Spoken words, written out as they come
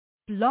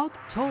Blog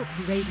Talk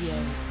Radio.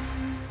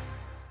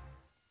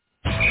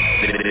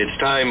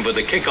 It's time for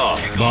the kickoff.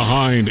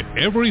 Behind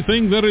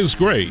everything that is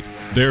great,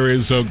 there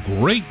is a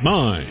great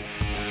mind,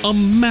 a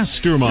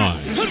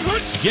mastermind.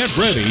 Get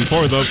ready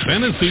for the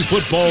Fantasy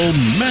Football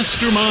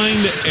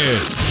Mastermind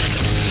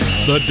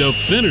Edge, the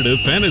definitive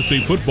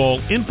fantasy football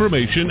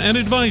information and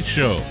advice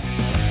show.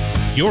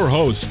 Your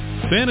host,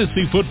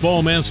 Fantasy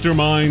Football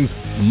Mastermind's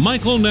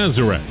Michael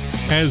Nazarek,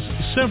 has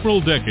several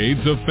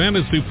decades of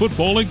fantasy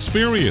football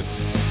experience.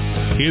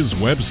 His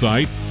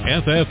website,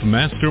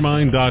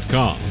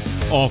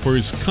 ffmastermind.com,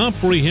 offers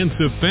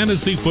comprehensive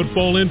fantasy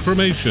football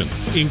information,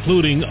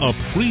 including a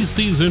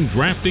preseason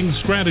drafting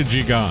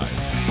strategy guide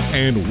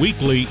and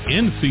weekly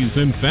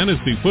in-season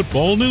fantasy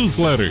football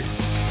newsletters.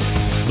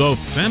 The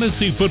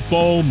Fantasy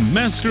Football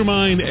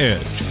Mastermind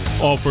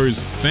Edge offers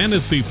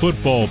fantasy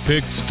football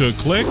picks to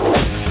click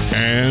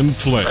and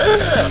flick,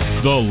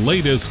 the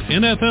latest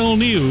NFL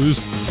news,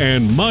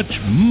 and much,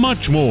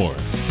 much more,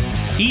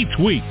 each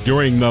week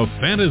during the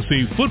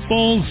fantasy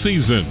football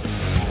season.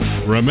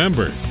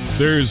 Remember,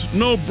 there's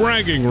no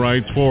bragging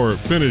rights for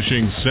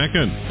finishing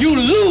second. You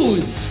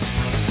lose!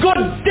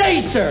 Good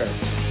day, sir!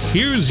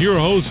 Here's your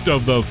host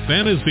of the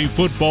Fantasy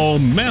Football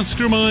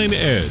Mastermind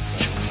Edge,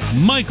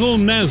 Michael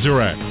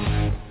Nazarek.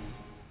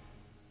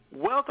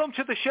 Welcome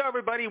to the show,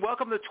 everybody.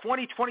 Welcome to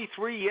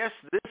 2023. Yes,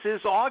 this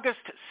is August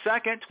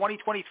 2nd,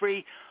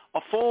 2023,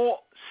 a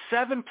full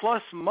 7+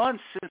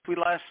 months since we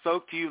last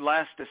spoke to you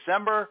last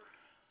December.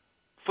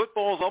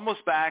 Football's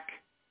almost back.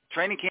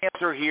 Training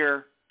camps are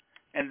here.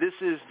 And this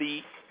is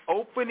the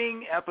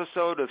opening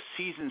episode of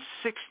Season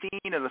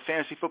 16 of the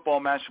Fantasy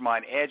Football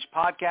Mastermind Edge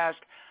podcast.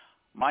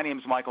 My name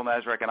is Michael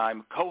Nazarek, and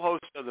I'm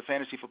co-host of the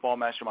Fantasy Football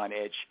Mastermind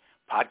Edge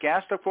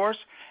podcast, of course.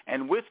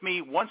 And with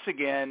me, once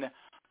again,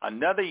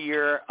 another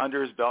year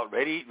under his belt,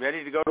 ready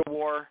to go to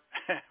war,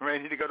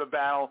 ready to go to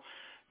battle,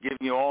 giving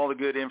you all the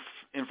good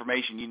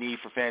information you need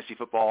for fantasy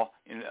football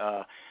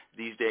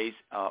these days.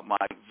 My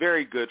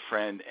very good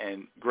friend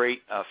and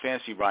great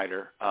fantasy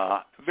writer,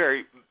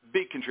 very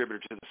big contributor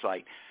to the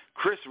site,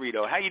 Chris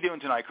Rito. How you doing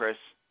tonight, Chris?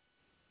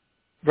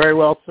 Very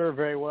well, sir.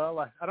 Very well.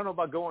 I don't know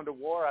about going to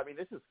war. I mean,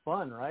 this is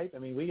fun, right? I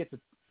mean, we get to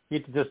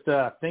just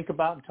think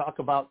about and talk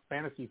about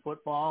fantasy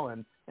football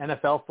and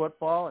NFL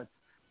football. And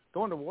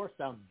going to war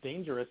sounds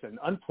dangerous and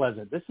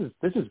unpleasant. This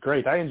is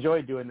great. I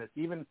enjoy doing this.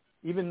 Even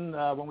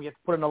when we have to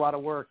put in a lot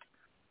of work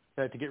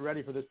to get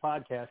ready for this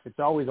podcast, it's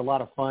always a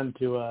lot of fun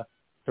to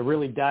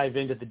really dive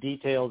into the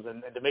details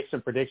and to make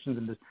some predictions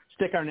and to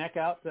stick our neck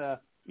out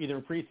either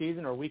in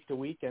preseason or week to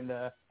week and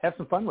have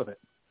some fun with it.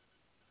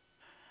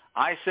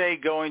 I say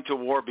going to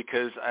war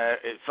because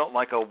it felt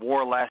like a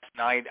war last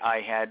night.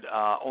 I had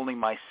only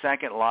my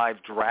second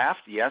live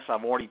draft. Yes,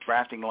 I'm already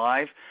drafting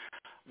live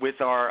with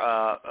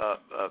our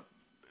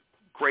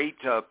great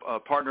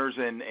partners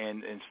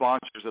and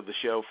sponsors of the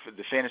show, for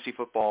the Fantasy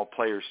Football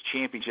Players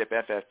Championship,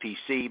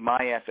 FFPC,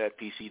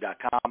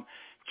 myffpc.com.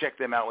 Check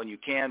them out when you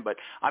can. But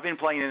I've been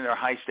playing in their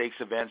high-stakes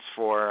events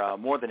for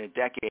more than a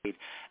decade,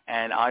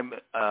 and I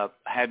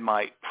had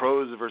my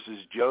pros versus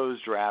Joes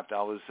draft.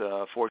 I was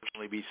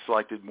fortunately be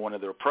selected one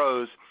of their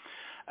pros.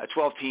 A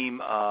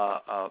 12-team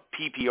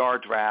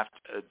PPR draft.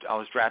 I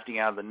was drafting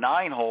out of the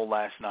 9-hole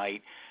last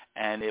night,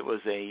 and it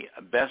was a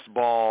best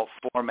ball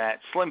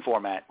format, slim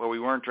format, where we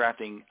weren't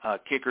drafting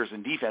kickers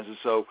and defenses.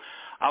 So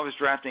I was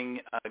drafting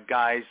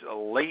guys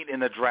late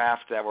in the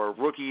draft that were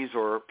rookies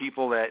or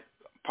people that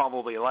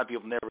probably a lot of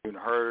people never even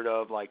heard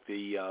of, like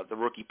the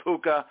rookie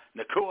Puka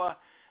Nacua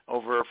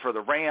over for the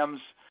Rams.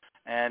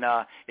 And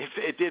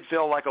it did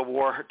feel like a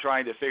war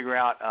trying to figure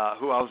out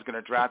who I was going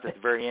to draft at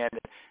the very end.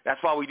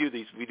 That's why we do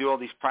these. We do all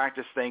these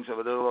practice things.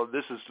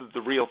 This is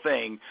the real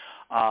thing.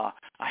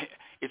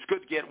 It's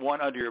good to get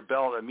one under your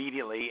belt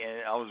immediately,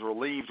 and I was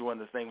relieved when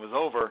the thing was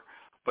over,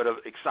 but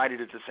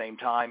excited at the same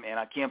time. And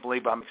I can't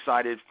believe I'm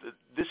excited.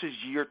 This is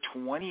year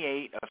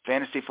 28 of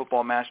Fantasy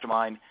Football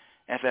Mastermind,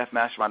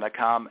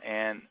 ffmastermind.com,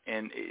 and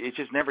it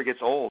just never gets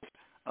old.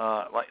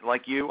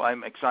 Like you,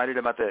 I'm excited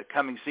about the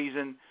coming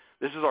season.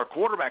 This is our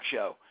quarterback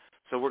show,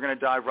 so we're going to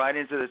dive right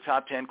into the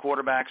top 10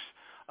 quarterbacks,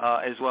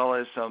 as well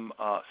as some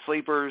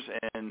sleepers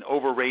and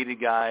overrated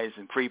guys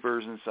and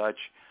creepers and such.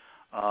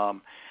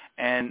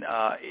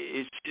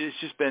 It's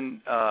just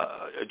been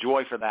a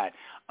joy for that.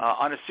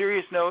 On a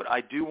serious note,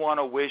 I do want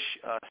to wish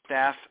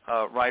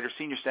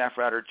senior staff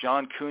writer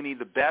John Cooney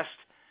the best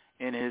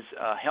in his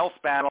health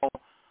battle.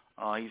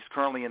 He's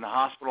currently in the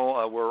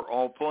hospital. We're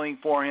all pulling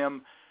for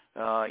him.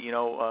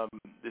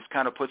 This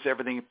kind of puts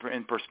everything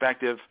in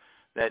perspective,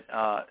 that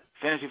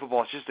fantasy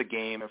football is just a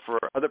game. And for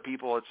other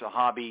people, it's a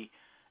hobby.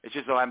 It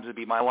just so happens to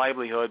be my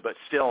livelihood, but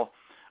still,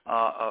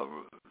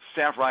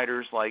 staff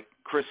writers like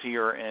Chris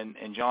here and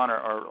John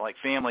are like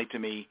family to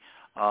me,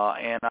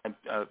 and I'm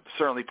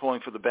certainly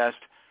pulling for the best.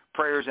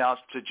 Prayers out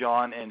to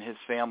John and his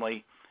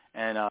family,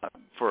 and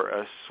for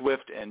a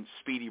swift and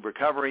speedy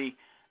recovery,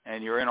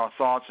 and you're in our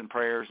thoughts and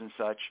prayers and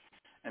such.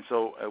 And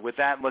so with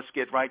that, let's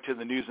get right to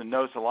the news and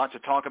notes. A lot to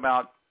talk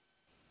about.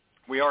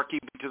 We are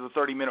keeping to the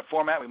 30-minute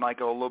format. We might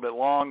go a little bit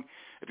long.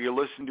 If you're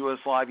listening to us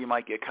live, you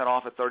might get cut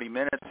off at 30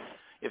 minutes.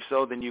 If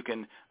so, then you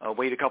can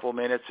wait a couple of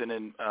minutes and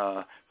then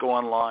go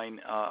online,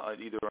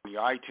 either on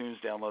your iTunes,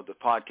 download the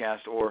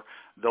podcast, or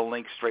the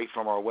link straight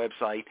from our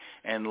website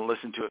and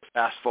listen to it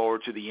fast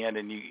forward to the end,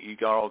 and you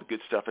got all the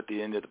good stuff at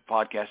the end of the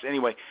podcast.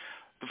 Anyway,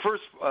 the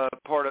first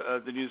part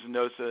of the news and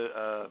notes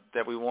that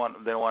I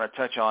want to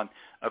touch on,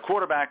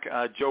 quarterback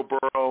Joe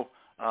Burrow,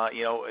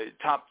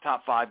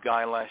 top 5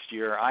 guy last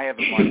year. I have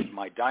him on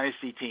my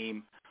dynasty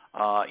team.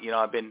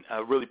 I've been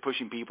really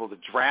pushing people to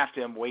draft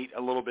him, wait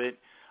a little bit.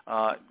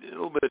 A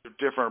little bit of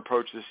a different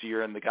approach this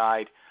year in the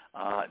guide.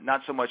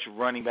 Not so much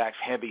running backs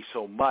heavy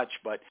so much,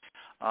 but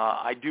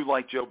I do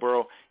like Joe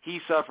Burrow. He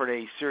suffered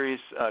a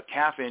serious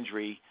calf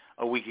injury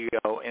a week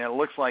ago, and it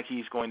looks like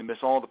he's going to miss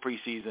all the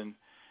preseason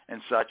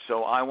and such.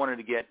 So I wanted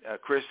to get,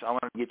 Chris, I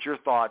wanted to get your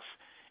thoughts.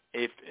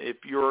 If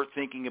you're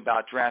thinking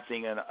about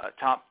drafting a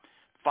top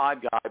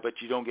 5 guy, but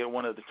you don't get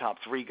one of the top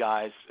 3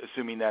 guys,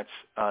 assuming that's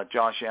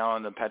Josh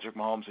Allen and Patrick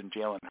Mahomes and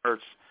Jalen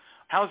Hurts,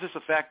 how does this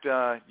affect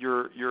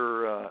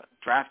your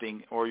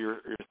drafting or your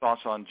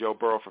thoughts on Joe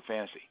Burrow for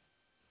fantasy?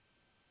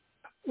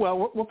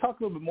 Well, we'll talk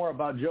a little bit more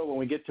about Joe when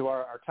we get to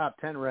our top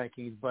 10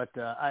 rankings, but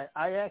I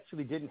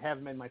actually didn't have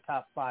him in my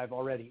top 5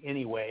 already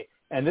anyway,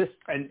 and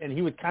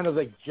he was kind of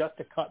like just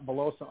a cut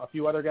below a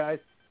few other guys,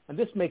 and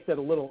this makes it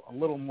a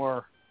little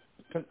more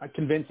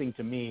convincing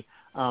to me.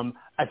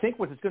 I think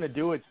what it's going to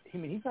do is,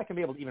 he's not going to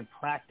be able to even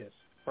practice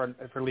for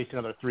at least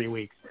another 3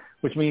 weeks,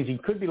 which means he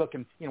could be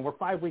looking, we're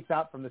 5 weeks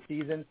out from the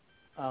season.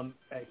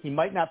 He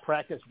might not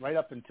practice right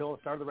up until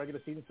the start of the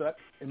regular season. So that,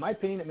 in my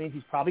opinion, it means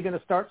he's probably going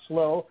to start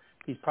slow.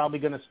 He's probably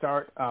going to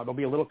start, they'll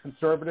be a little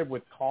conservative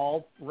with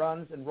called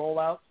runs and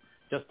rollouts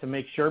just to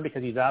make sure,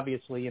 because he's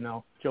obviously,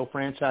 Joe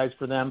franchise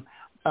for them.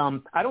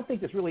 I don't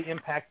think this really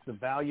impacts the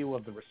value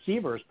of the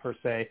receivers per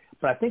se,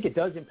 but I think it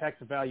does impact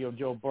the value of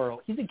Joe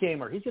Burrow. He's a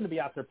gamer. He's going to be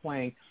out there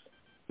playing,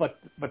 but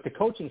the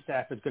coaching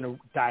staff is going to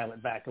dial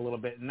it back a little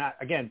bit. And not,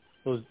 again,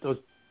 those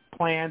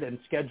planned and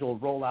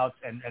scheduled rollouts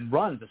and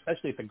runs,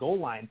 especially at the goal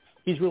line.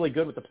 He's really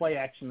good with the play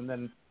action and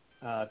then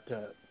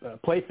to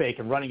play fake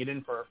and running it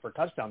in for a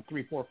touchdown,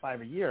 3, 4,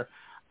 5 a year.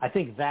 I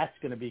think that's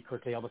going to be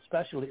curtailed,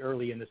 especially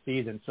early in the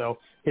season. So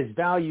his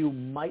value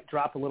might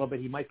drop a little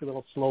bit. He might be a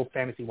little slow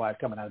fantasy-wise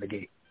coming out of the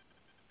gate.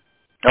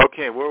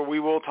 Okay, well, we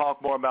will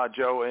talk more about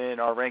Joe in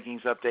our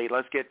rankings update.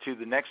 Let's get to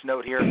the next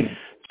note here.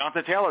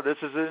 Jonathan Taylor, this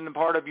is in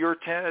part of your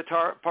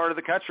part of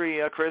the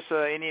country, Chris,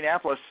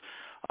 Indianapolis.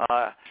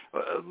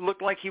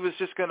 Looked like he was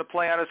just going to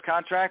play out his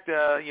contract,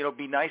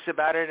 be nice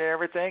about it and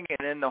everything,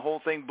 and then the whole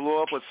thing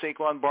blew up with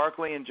Saquon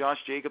Barkley and Josh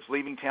Jacobs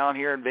leaving town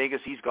here in Vegas.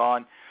 He's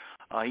gone.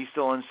 He's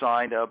still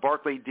unsigned.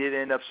 Barkley did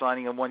end up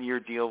signing a 1-year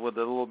deal with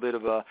a little bit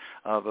of a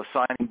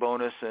signing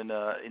bonus and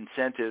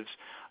incentives.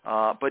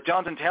 But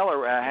Jonathan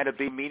Taylor had a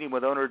big meeting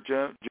with owner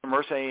Jim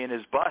Irsay in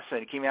his bus,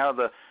 and he came out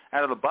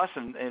of the bus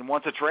and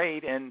wants a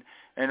trade. And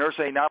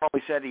Irsay not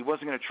only said he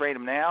wasn't going to trade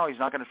him now, he's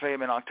not going to trade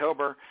him in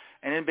October,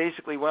 and then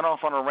basically went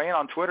off on a rant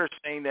on Twitter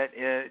saying that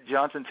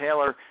Jonathan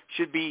Taylor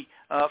should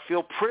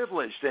feel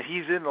privileged that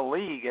he's in the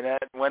league, and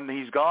that when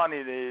he's gone,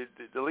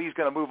 the league's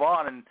going to move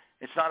on, and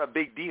it's not a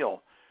big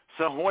deal.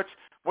 So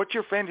what's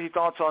your fantasy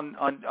thoughts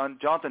on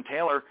Jonathan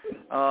Taylor?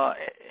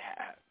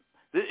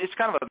 It's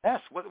kind of a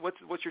mess.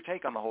 What's your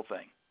take on the whole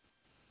thing?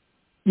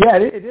 Yeah,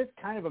 it is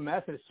kind of a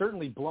mess, and it's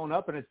certainly blown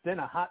up, and it's been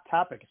a hot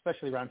topic,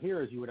 especially around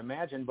here, as you would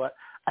imagine. But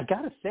I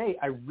got to say,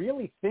 I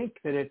really think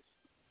that it's,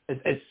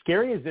 as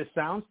scary as this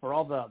sounds for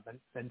all the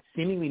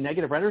seemingly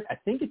negative rhetoric, I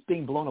think it's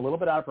being blown a little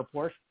bit out of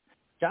proportion.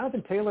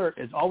 Jonathan Taylor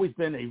has always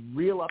been a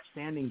real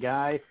upstanding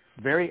guy.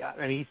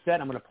 He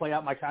said, I'm going to play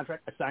out my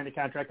contract. I signed a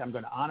contract. I'm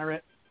going to honor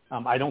it.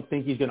 I don't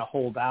think he's going to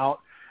hold out.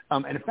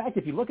 And in fact,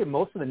 if you look at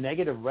most of the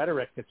negative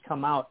rhetoric that's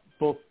come out,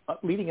 both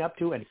leading up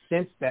to and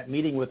since that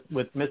meeting with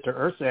Mr.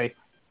 Irsay,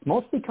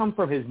 mostly come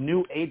from his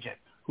new agent,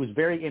 who's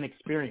very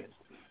inexperienced.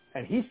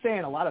 And he's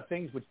saying a lot of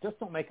things which just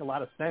don't make a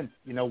lot of sense,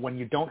 when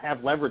you don't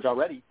have leverage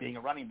already being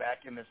a running back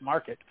in this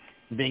market,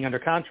 being under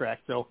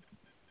contract. So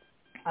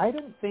I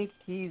don't think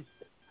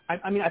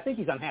I think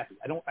he's unhappy.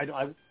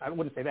 I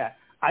wouldn't say that.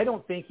 I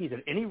don't think he's at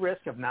any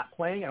risk of not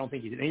playing. I don't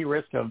think he's at any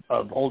risk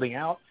of holding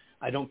out.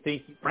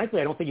 Frankly,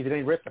 I don't think he's at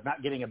any risk of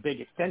not getting a big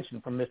extension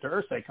from Mr.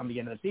 Irsay come the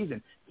end of the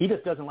season. He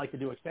just doesn't like to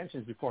do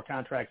extensions before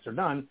contracts are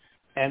done,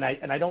 and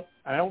I don't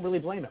really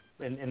blame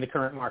him in the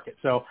current market.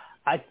 So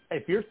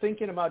if you're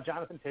thinking about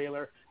Jonathan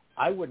Taylor,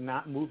 I would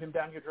not move him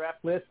down your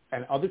draft list,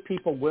 and other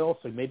people will,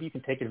 so maybe you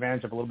can take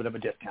advantage of a little bit of a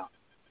discount.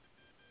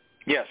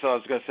 Yeah, so I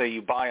was going to say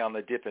you buy on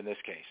the dip in this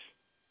case.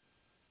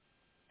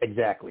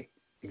 Exactly.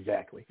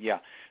 Yeah.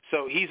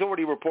 So he's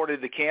already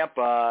reported to camp.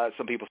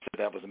 Some people said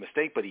that was a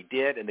mistake, but he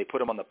did, and they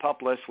put him on the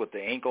PUP list with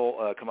the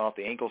ankle, coming off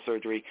the ankle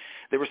surgery.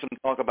 There was some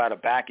talk about a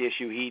back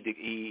issue.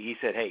 He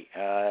said, hey,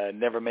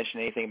 never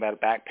mentioned anything about a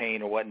back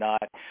pain or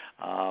whatnot.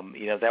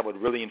 That would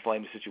really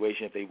inflame the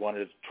situation if they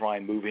wanted to try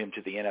and move him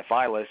to the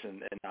NFI list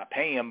and not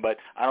pay him, but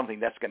I don't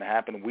think that's going to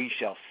happen. We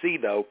shall see,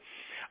 though.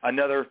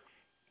 Another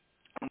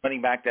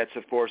running back that's,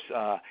 of course,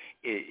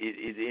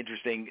 is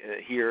interesting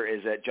here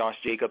is that Josh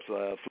Jacobs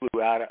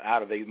flew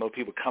out of Vegas. Most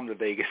people come to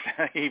Vegas.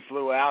 He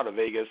flew out of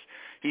Vegas.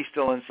 He's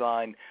still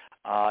unsigned.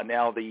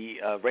 Now the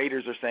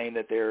Raiders are saying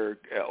that they're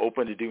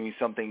open to doing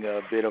something,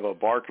 a bit of a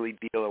Barkley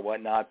deal or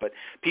whatnot, but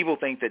people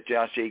think that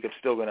Josh Jacobs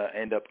still going to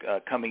end up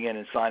coming in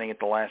and signing at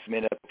the last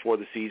minute before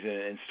the season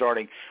and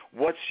starting.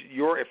 What's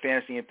your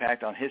fantasy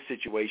impact on his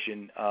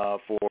situation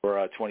for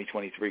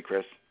 2023,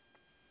 Chris?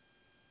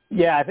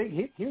 Yeah, I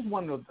think he's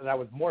one that I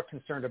was more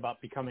concerned about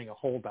becoming a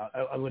holdout,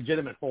 a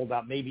legitimate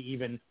holdout, maybe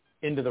even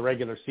into the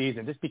regular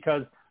season, just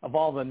because of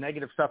all the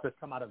negative stuff that's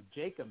come out of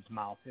Jacobs'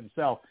 mouth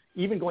himself,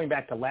 even going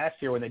back to last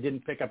year when they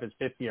didn't pick up his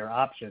fifth-year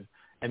option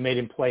and made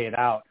him play it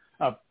out.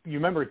 You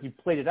remember he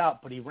played it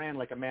out, but he ran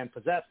like a man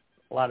possessed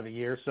a lot of the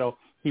year, so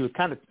he was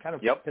kind of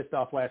pissed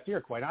off last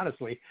year, quite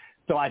honestly.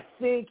 So I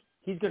think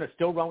he's going to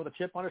still run with a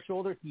chip on his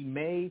shoulder. He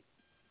may,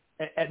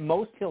 at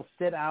most, he'll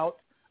sit out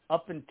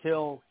up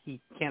until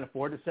he can't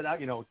afford to sit out,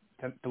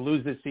 to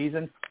lose this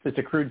season, this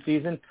accrued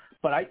season.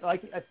 But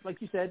like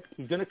you said,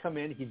 he's going to come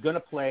in, he's going to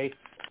play.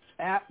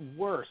 At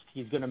worst,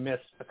 he's going to miss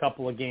a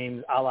couple of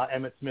games, a la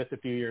Emmitt Smith a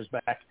few years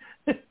back,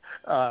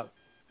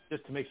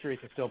 just to make sure he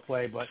can still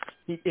play. But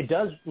it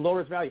does lower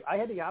his value. I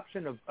had the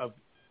option of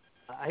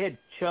I had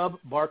Chubb,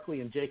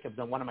 Barkley, and Jacobs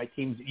on one of my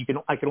teams.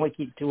 I can only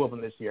keep two of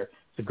them this year.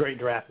 It's a great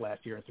draft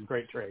last year. It's a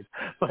great trade.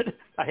 But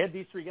I had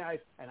these three guys,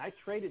 and I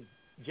traded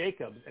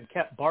Jacobs and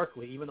kept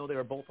Barkley, even though they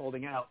were both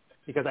holding out,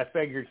 because I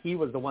figured he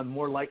was the one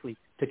more likely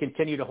to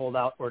continue to hold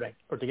out or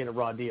to get a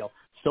raw deal.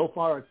 So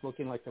far, it's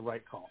looking like the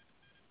right call.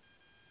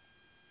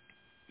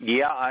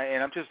 Yeah,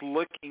 and I'm just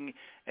looking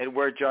at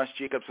where Josh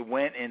Jacobs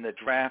went in the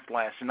draft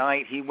last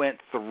night. He went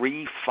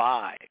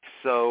 3-5.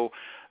 So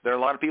there are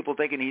a lot of people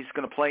thinking he's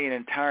going to play an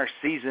entire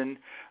season.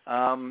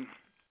 I'm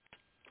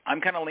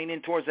kind of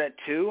leaning towards that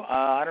too.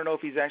 I don't know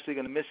if he's actually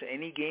going to miss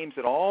any games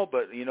at all,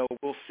 but,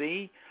 we'll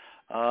see.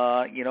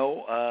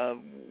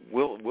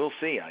 We'll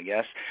see, I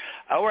guess.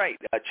 All right,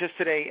 just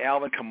today,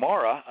 Alvin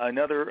Kamara,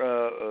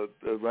 another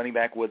running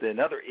back with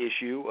another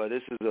issue.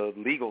 This is a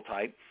legal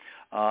type.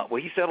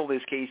 He settled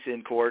his case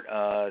in court.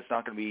 It's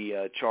not going to be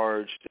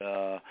charged,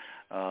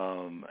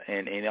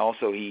 and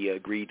also he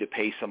agreed to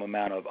pay some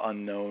amount of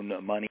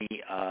unknown money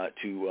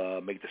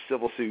to make the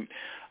civil suit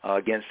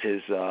against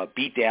his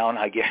beatdown,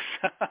 I guess,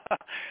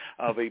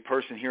 of a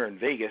person here in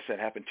Vegas that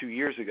happened 2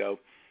 years ago.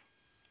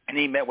 And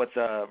he met with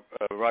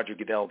Roger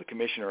Goodell, the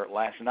commissioner,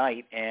 last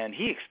night, and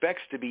he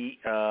expects to be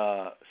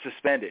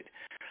suspended.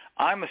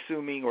 I'm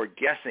assuming or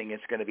guessing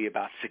it's going to be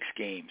about 6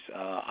 games.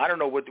 I don't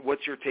know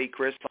what's your take,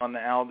 Chris, on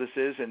how this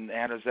is, and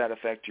how does that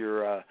affect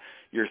your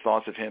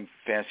thoughts of him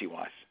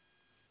fantasy-wise?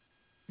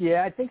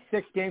 Yeah, I think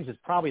 6 games is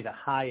probably the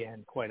high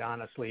end, quite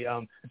honestly.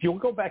 If you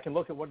go back and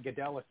look at what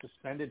Goodell has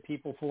suspended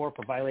people for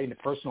violating the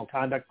personal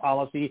conduct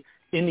policy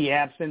in the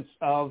absence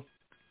of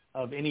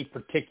any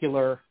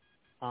particular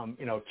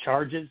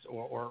charges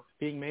or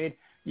being made.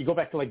 You go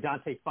back to like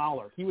Dante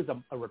Fowler. He was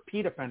a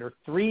repeat offender,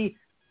 3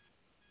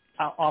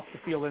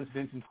 off-the-field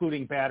incidents,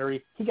 including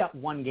battery. He got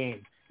 1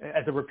 game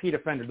as a repeat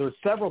offender. There's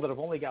several that have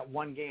only got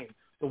 1 game.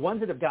 The ones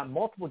that have gotten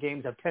multiple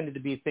games have tended to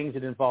be things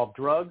that involve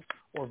drugs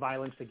or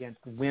violence against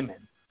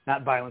women,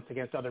 not violence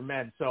against other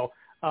men. So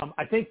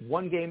I think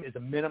 1 game is a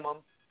minimum.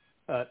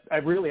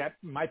 In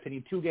my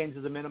opinion, 2 games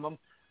is a minimum.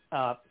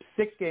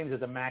 6 games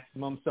is a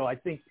maximum. So I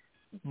think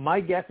my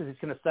guess is it's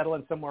going to settle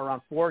in somewhere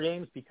around 4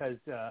 games because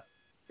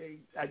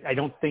I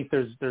don't think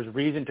there's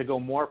reason to go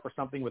more for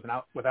something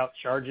without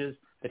charges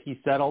that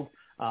he settled.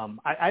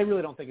 I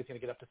really don't think it's going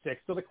to get up to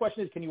 6. So the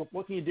question is,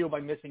 what can you do by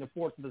missing a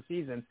fourth of the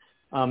season?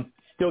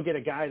 Still get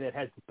a guy that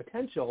has the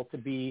potential to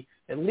be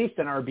at least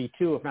an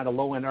RB2, if not a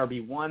low-end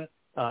RB1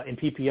 in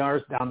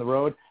PPRs down the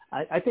road.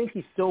 I think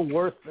he's still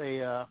worth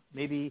a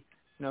maybe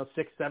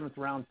 6th, 7th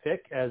round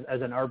pick as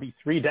an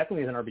RB3,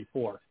 definitely as an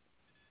RB4.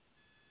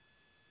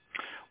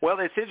 Well,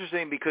 it's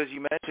interesting because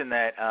you mentioned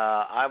that.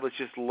 I was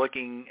just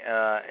looking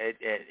at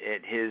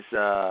his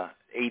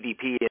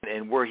ADP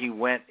and where he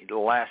went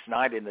last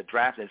night in the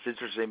draft. And it's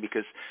interesting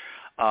because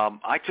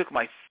I took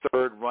my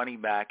 3rd running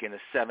back in the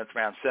 7th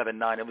round,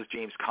 7-9. It was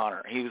James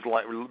Conner. He was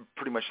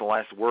pretty much the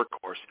last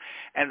workhorse.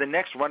 And the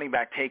next running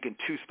back taken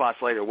 2 spots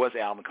later was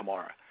Alvin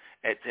Kamara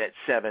at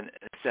 7-11.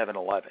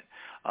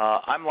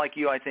 I'm like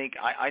you. I think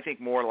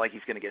more like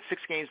he's going to get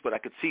 6 games, but I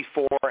could see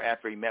 4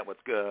 after he met with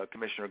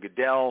Commissioner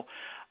Goodell.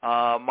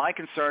 My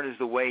concern is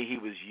the way he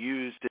was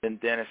used in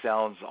Dennis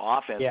Allen's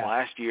offense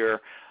last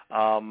year.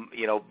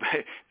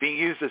 Being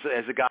used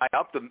as a guy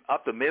up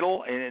the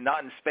middle and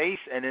not in space,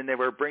 and then they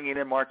were bringing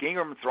in Mark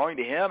Ingram, throwing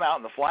to him out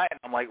in the flat.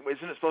 I'm like,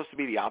 isn't it supposed to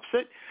be the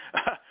opposite?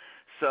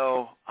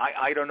 So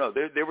I don't know.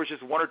 There was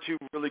just 1 or 2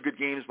 really good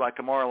games by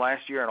Kamara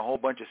last year and a whole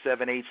bunch of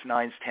 7, 8s,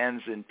 9s,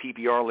 10s in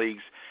PPR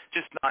leagues,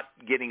 just not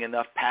getting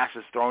enough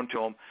passes thrown to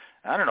him.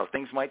 I don't know.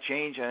 Things might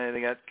change.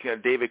 They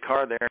got David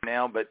Carr there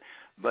now, but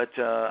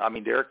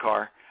Derek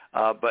Carr,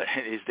 but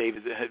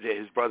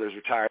his brother's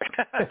retired,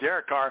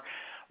 Derek Carr.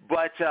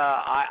 But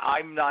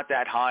I'm not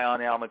that high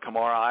on Alvin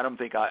Kamara. I don't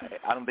think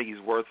he's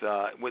worth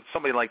with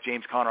somebody like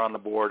James Conner on the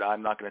board.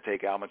 I'm not going to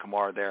take Alvin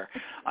Kamara there.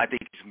 I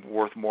think he's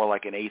worth more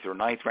like an 8th or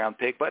 9th round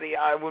pick. But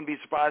I wouldn't be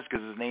surprised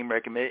because his name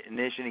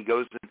recognition, he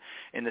goes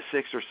in the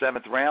 6th or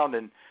 7th round,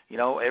 and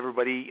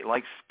everybody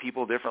likes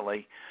people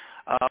differently.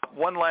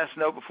 One last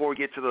note before we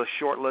get to the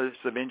short list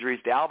of injuries.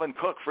 Dalvin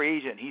Cook, free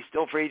agent. He's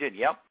still free agent.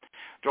 Yep.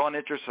 Drawing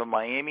interest from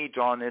Miami,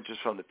 drawing interest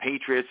from the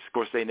Patriots. Of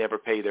course, they never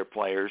pay their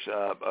players,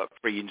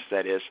 free agents,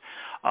 that is.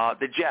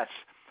 The Jets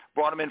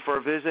brought him in for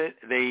a visit.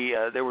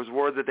 There was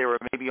word that they were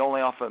maybe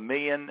only off $1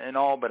 million and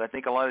all, but I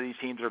think a lot of these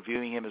teams are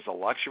viewing him as a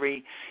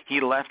luxury.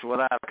 He left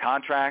without a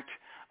contract.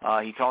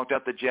 He talked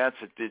up the Jets.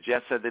 The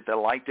Jets said that they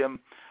liked him.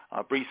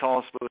 Breece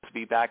Hall is supposed to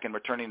be back and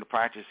returning to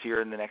practice here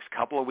in the next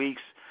couple of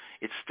weeks.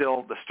 It's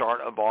still the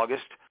start of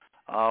August.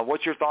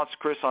 What's your thoughts,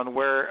 Chris, on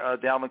where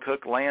Dalvin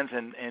Cook lands,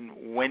 and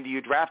when do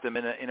you draft him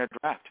in a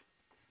draft?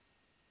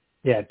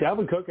 Yeah,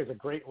 Dalvin Cook is a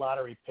great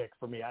lottery pick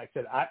for me. I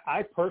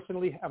I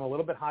personally am a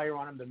little bit higher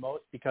on him than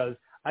most because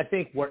I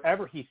think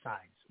wherever he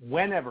signs,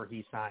 whenever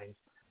he signs,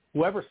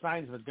 whoever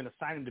signs him is going to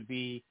sign him to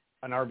be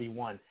an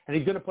RB1, and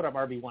he's going to put up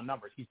RB1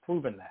 numbers. He's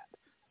proven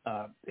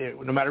that.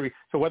 No matter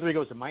so whether he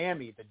goes to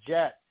Miami, the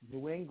Jets,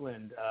 New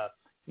England,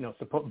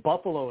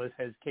 Buffalo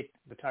has kicked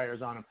the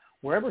tires on him.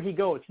 Wherever he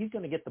goes, he's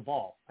going to get the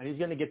ball, and he's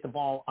going to get the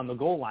ball on the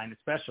goal line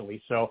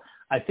especially. So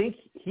I think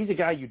he's a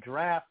guy you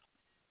draft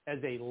as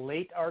a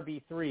late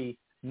RB3,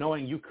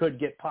 knowing you could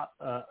get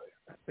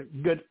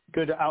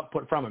good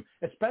output from him,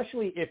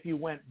 especially if you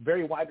went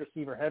very wide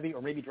receiver heavy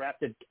or maybe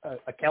drafted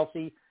a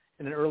Kelsey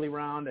in an early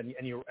round and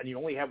you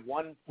only have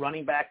one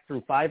running back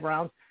through 5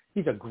 rounds.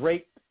 He's a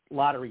great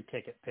lottery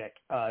ticket pick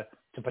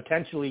to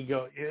potentially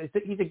go.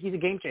 He's a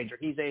game changer.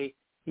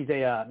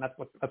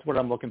 That's what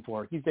I'm looking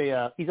for. He's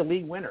a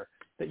league winner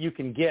that you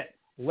can get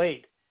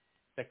late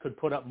that could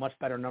put up much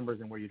better numbers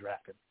than where you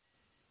drafted.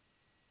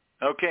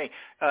 Okay,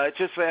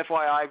 just for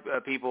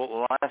FYI,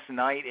 people, last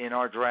night in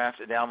our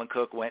draft, Dalvin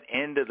Cook went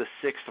into the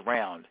 6th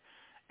round,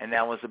 and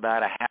that was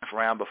about a half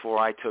round before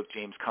I took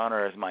James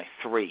Conner as my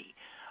 3.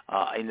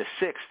 In the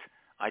 6th,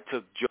 I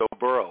took Joe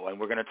Burrow, and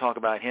we're going to talk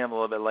about him a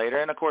little bit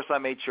later. And, of course, I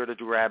made sure to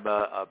grab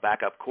a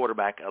backup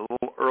quarterback a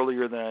little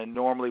earlier than I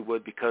normally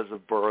would because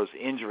of Burrow's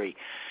injury.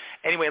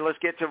 Anyway, let's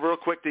get to real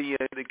quick the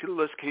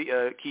list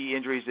key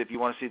injuries. If you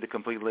want to see the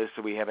complete list,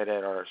 so we have it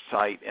at our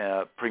site.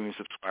 Premium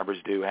subscribers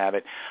do have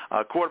it.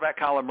 Quarterback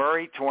Kyler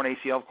Murray, torn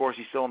ACL. Of course,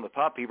 he's still in the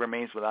pup. He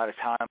remains without a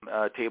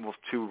timetable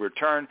to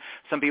return.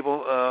 Some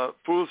people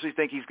foolishly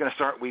think he's going to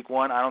start week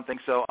 1. I don't think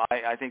so.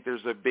 I think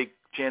there's a big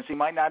chance he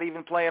might not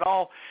even play at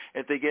all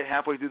if they get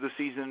halfway through the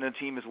season and the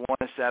team is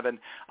 1-7.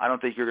 I don't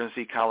think you're going to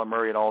see Kyler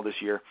Murray at all this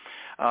year.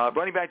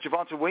 Running back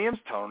Javonte Williams,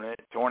 torn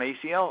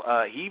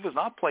ACL. He was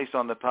not placed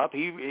on the pup.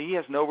 He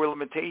has no real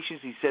limitations.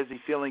 He says he's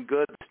feeling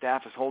good. The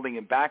staff is holding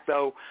him back,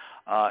 though.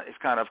 It's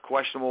kind of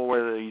questionable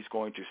whether he's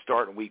going to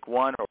start in week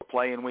 1 or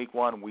play in week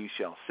 1. We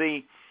shall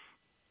see.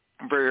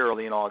 Very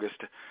early in August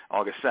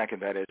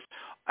 2nd, that is.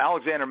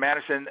 Alexander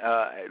Madison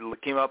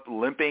came up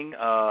limping,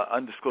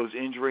 undisclosed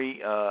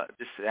injury.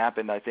 This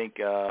happened, I think,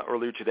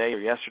 earlier today or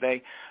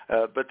yesterday.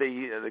 But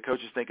the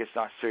coaches think it's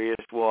not serious.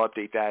 We'll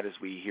update that as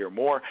we hear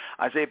more.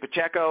 Isaiah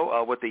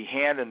Pacheco with the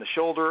hand and the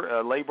shoulder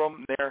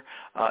labrum there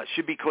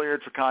should be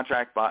cleared for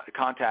contact by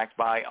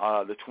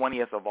the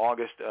 20th of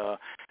August.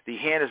 The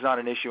hand is not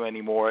an issue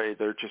anymore.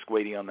 They're just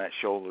waiting on that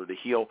shoulder to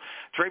heal.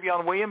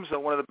 Travion Williams,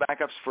 one of the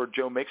backups for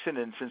Joe Mixon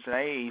in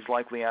Cincinnati, he's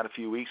likely out a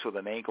few weeks with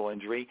an ankle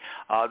injury.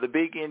 The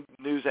big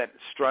news that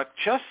struck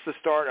just the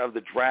start of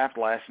the draft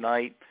last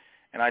night,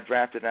 and I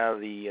drafted out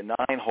of the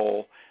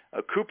 9-hole,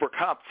 Cooper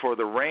Kupp for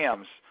the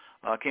Rams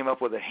came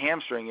up with a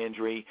hamstring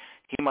injury.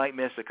 He might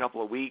miss a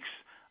couple of weeks.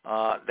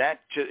 As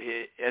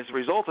a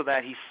result of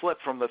that, he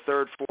slipped from the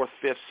 3rd, 4th,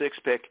 5th,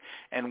 6th pick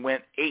and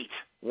went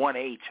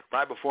 1-8.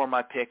 Right before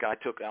my pick, I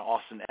took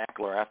Austin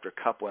Eckler after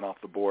Kupp went off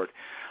the board.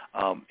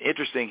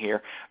 Interesting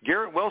here.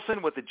 Garrett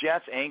Wilson with the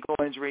Jets, ankle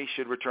injury,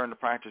 should return to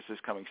practice this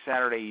coming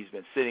Saturday. He's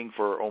been sitting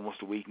for almost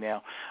a week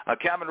now.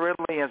 Calvin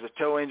Ridley has a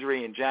toe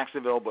injury in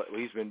Jacksonville, but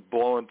he's been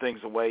blowing things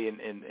away in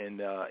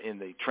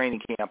the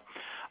training camp.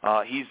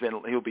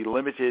 He'll be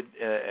limited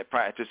at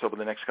practice over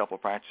the next couple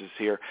of practices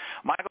here.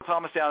 Michael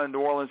Thomas down in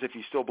New Orleans, if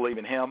you still believe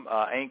in him,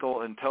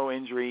 ankle and toe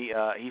injury.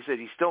 He said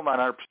he's still not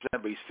 100%,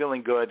 but he's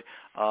feeling good.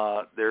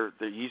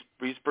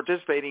 He's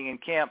participating in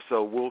camp,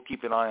 so we'll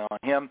keep an eye on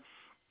him.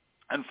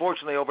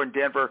 Unfortunately, over in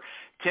Denver,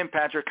 Tim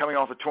Patrick coming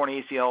off a torn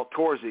ACL,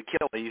 tore his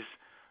Achilles,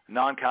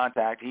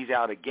 non-contact. He's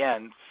out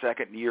again,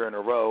 2nd year in a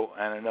row.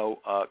 And I know,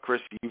 Chris,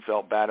 you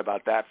felt bad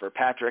about that for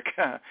Patrick.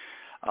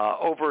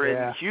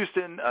 In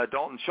Houston,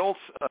 Dalton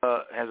Schultz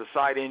has a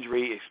side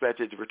injury,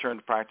 expected to return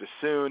to practice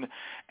soon.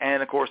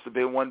 And, of course, the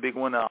big one,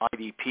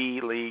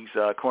 IDP leagues,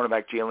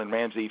 cornerback Jalen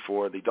Ramsey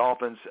for the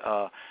Dolphins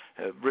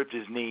ripped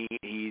his knee.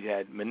 He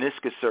had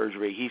meniscus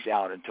surgery. He's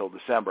out until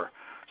December.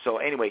 So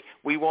anyway,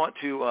 we want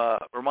to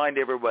remind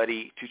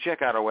everybody to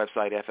check out our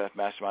website,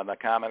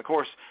 ffmastermind.com, and, of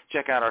course,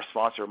 check out our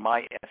sponsor,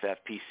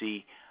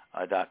 myffpc.com,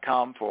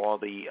 for all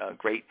the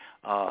great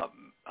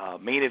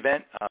main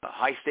event,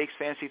 high-stakes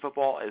fantasy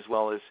football, as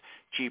well as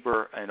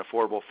cheaper and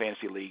affordable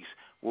fantasy leagues.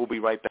 We'll be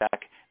right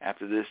back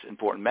after this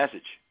important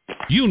message.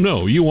 You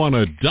know you want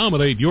to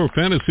dominate your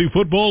fantasy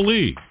football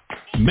league.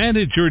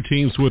 Manage your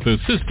teams with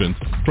assistance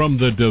from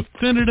the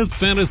definitive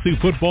fantasy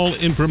football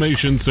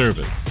information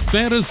service,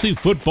 Fantasy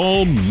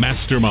Football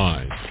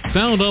Mastermind.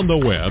 Found on the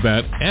web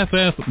at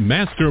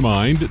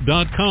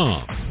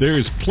ffmastermind.com.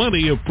 There's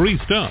plenty of free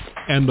stuff,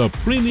 and the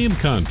premium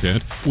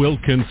content will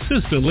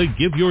consistently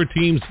give your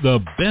teams the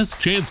best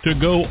chance to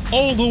go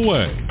all the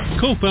way.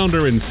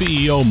 Co-founder and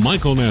CEO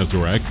Michael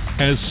Nazarek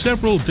has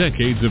several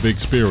decades of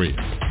experience,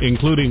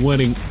 including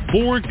winning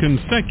 4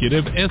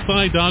 consecutive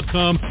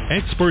SI.com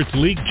Experts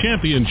League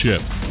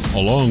championships,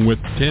 along with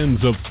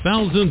tens of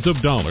thousands of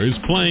dollars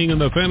playing in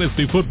the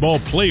Fantasy Football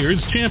Players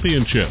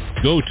Championship.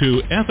 Go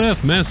to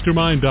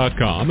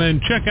ffmastermind.com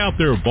and check out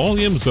their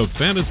volumes of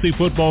fantasy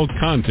football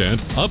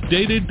content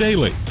updated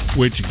daily,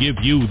 which give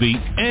you the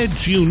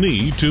edge you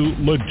need to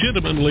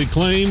legitimately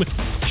claim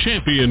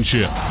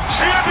championship.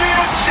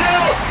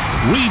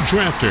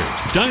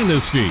 Redrafters,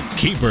 Dynasty,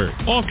 Keeper,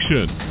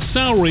 Auction,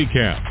 Salary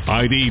Cap,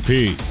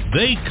 IDP.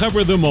 They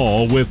cover them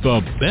all with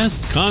the best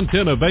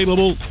content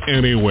available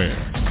anywhere.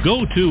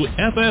 Go to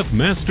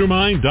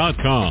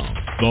ffmastermind.com.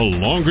 The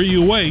longer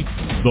you wait,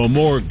 the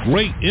more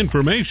great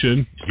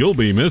information you'll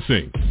be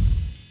missing.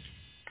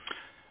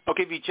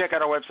 Okay, if you check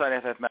out our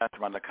website,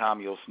 ffmastermind.com,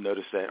 you'll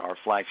notice that our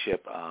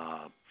flagship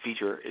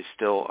feature is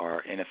still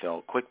our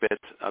NFL Quick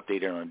Bits,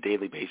 updated on a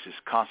daily basis,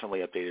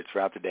 constantly updated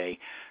throughout the day.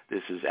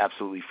 This is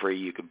absolutely free.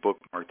 You can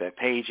bookmark that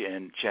page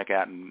and check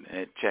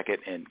it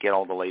and get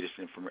all the latest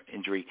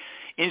injury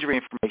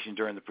information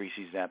during the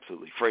preseason,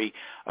 absolutely free.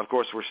 Of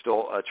course, we're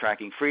still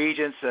tracking free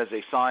agents as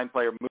they sign,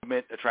 player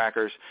movement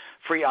trackers,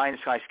 free Eye in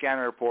the Sky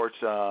scanner reports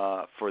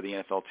for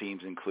the NFL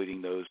teams,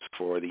 including those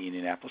for the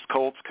Indianapolis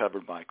Colts,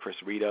 covered by Chris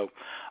Rito.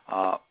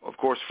 Of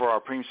course, for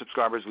our premium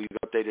subscribers, we've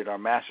updated our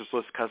Masters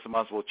List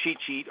customizable cheat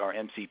sheet, our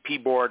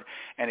MCP board,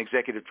 and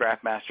Executive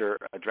Draft Master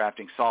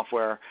drafting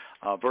software.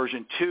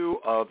 Version 2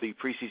 of the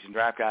preseason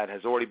draft guide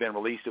has already been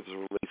released. It was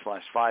released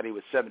last Friday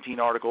with 17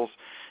 articles.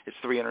 It's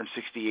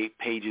 368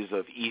 pages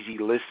of easy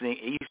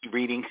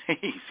reading,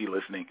 easy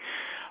listening.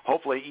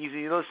 Hopefully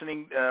easy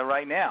listening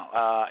right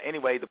now.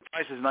 Anyway, the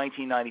price is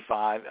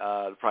 $19.95,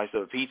 the price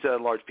of a pizza,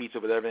 a large pizza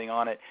with everything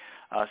on it.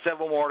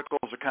 Several more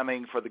articles are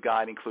coming for the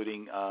guide,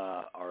 including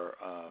our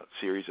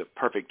series of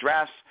perfect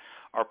drafts,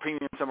 our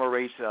premium summer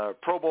race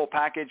Pro Bowl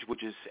package,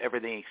 which is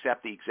everything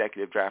except the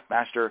Executive Draft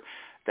Master.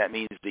 That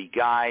means the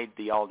guide,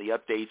 all the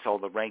updates, all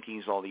the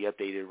rankings, all the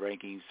updated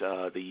rankings,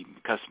 the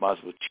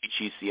customizable cheat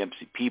sheets, the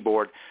MCP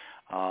board,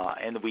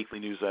 and the weekly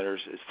newsletters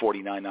is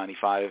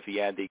 $49.95. If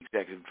you add the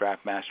Executive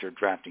Draft Master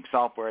drafting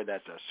software,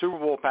 that's a Super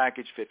Bowl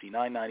package,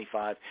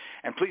 $59.95.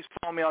 And please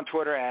follow me on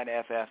Twitter at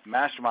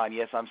ffmastermind.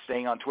 Yes, I'm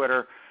staying on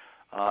Twitter.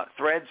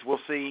 Threads,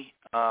 we'll see.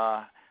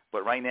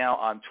 But right now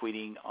I'm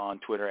tweeting on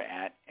Twitter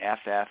at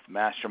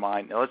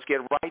ffmastermind. Now let's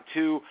get right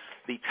to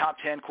the top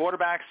 10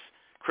 quarterbacks.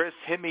 Chris,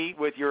 hit me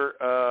with your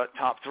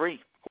top 3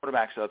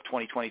 quarterbacks of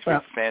 2023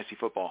 for fantasy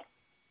football.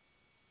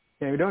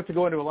 Yeah, we don't have to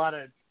go into a lot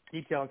of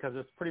detail because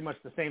it's pretty much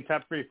the same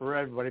top 3 for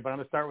everybody, but I'm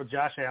going to start with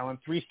Josh Allen.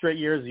 3 straight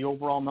years, the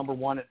overall number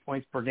 1 at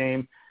points per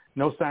game.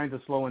 No signs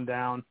of slowing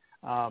down.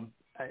 I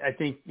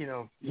think,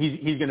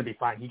 he's going to be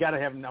fine. You got to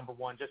have him number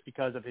 1 just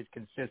because of his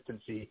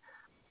consistency.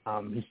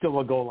 He's still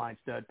a goal line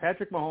stud.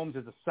 Patrick Mahomes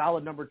is a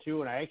solid number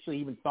 2, and I actually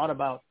even thought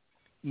about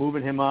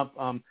moving him up.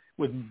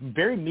 With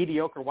very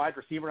mediocre wide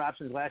receiver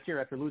options last year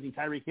after losing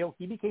Tyreek Hill,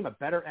 he became a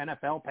better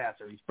NFL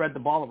passer. He spread the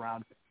ball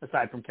around,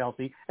 aside from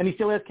Kelsey, and he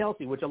still has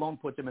Kelsey, which alone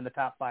puts him in the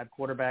top 5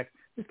 quarterbacks.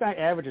 This guy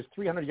averages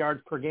 300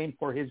 yards per game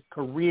for his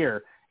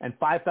career and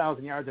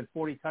 5,000 yards and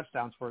 40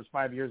 touchdowns for his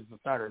 5 years as a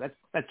starter.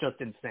 That's just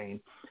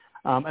insane.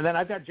 And then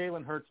I've got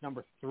Jalen Hurts,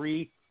 number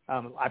 3.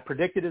 I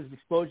predicted his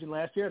explosion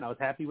last year, and I was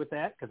happy with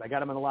that because I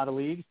got him in a lot of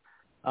leagues.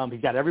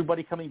 He's got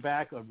everybody coming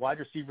back, a wide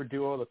receiver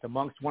duo that's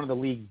amongst one of the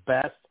league's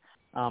best.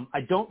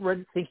 I don't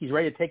really think he's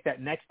ready to take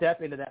that next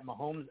step into that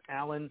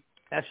Mahomes-Allen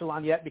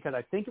echelon yet because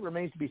I think it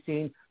remains to be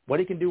seen what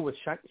he can do with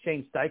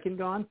Shane Steichen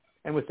gone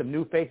and with some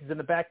new faces in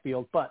the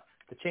backfield. But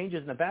the changes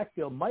in the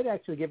backfield might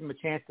actually give him a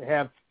chance to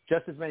have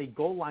just as many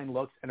goal line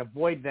looks and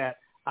avoid that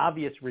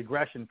obvious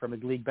regression from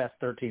his league best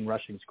 13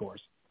 rushing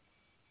scores.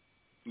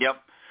 Yep.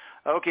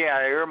 Okay,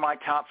 I hear my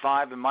top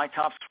 5, and my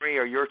top 3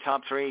 are your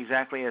top 3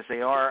 exactly as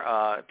they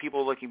are.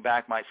 People looking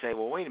back might say,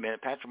 well, wait a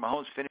minute, Patrick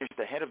Mahomes finished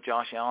ahead of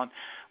Josh Allen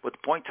with the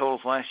point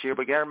totals last year,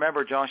 but you got to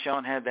remember Josh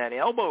Allen had that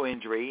elbow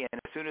injury, and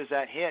as soon as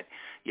that hit,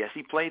 yes,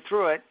 he played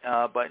through it,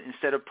 but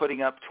instead of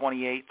putting up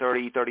 28,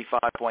 30,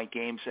 35-point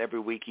games every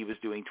week, he was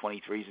doing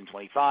 23s and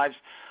 25s.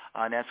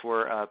 And that's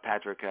where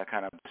Patrick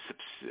kind of,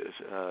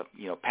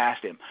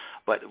 passed him.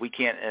 But we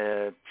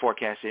can't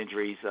forecast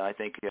injuries. I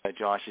think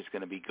Josh is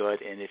going to be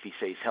good, and if he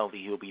stays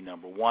healthy, he'll be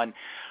number 1.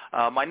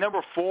 My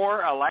number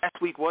 4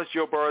 last week was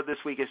Joe Burrow. This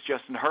week is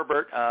Justin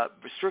Herbert,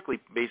 strictly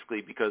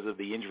basically because of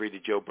the injury to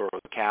Joe Burrow,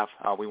 the calf.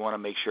 We want to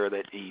make sure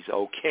that he's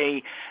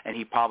okay, and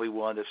he probably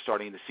will end up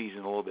starting the season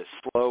a little bit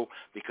slow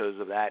because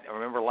of that. I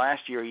remember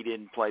last year he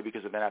didn't play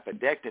because of an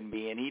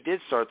appendectomy, and he did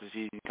start the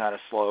season kind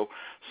of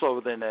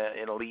slower than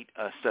an elite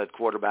stud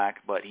quarterback,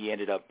 but he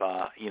ended up,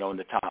 in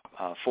the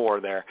top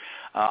 4 there.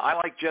 I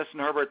like Justin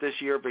Herbert this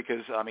year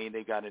because,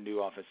 they've got a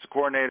new offensive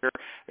coordinator.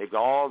 They've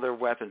got all their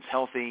weapons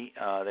healthy.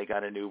 They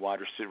got a new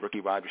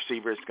rookie wide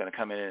receiver. It's going to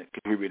come in and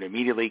contribute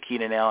immediately.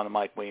 Keenan Allen and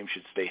Mike Williams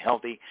should stay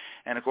healthy.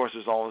 And, of course,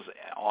 there's always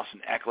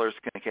Austin Eckler's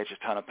going to catch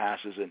a ton of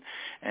passes.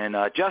 And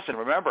Justin,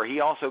 remember, he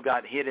also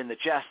got hit in the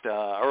chest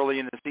early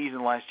in the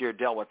season last year,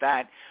 dealt with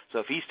that. So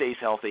if he stays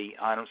healthy,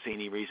 I don't see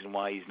any reason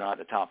why he's not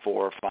a top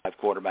 4 or 5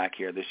 quarterback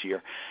here this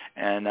year.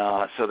 And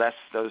so that's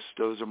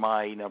those are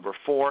my number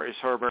 4 is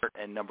Herbert,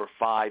 and number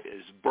 5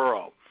 is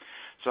Burrow.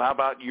 So how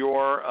about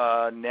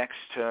your next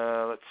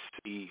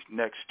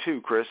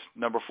 2, Chris?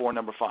 Number 4,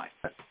 number 5.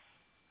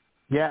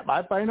 Yeah,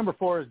 my number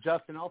 4 is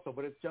Justin also,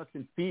 but it's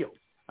Justin Fields.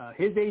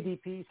 His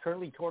ADP is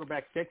currently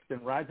quarterback 6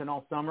 and rising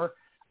all summer.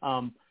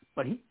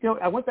 But he,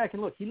 I went back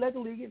and looked. He led the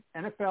league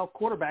in NFL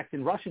quarterbacks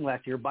in rushing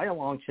last year by a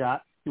long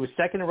shot. He was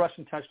second in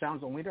rushing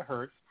touchdowns, only to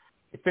Hurts.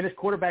 He finished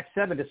quarterback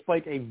 7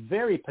 despite a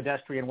very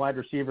pedestrian wide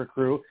receiver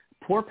crew,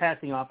 poor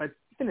passing offense.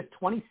 He finished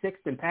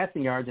 26th in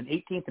passing yards and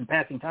 18th in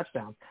passing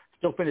touchdowns.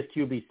 Still finished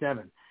QB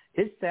 7.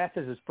 His stats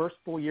as his first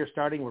full year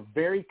starting were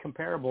very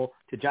comparable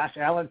to Josh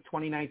Allen's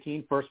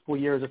 2019 first full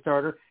year as a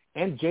starter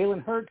and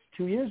Jalen Hurts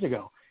 2 years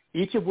ago,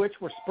 each of which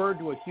were spurred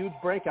to a huge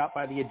breakout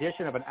by the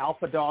addition of an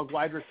alpha dog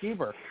wide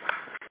receiver.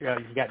 You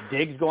got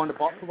Diggs going to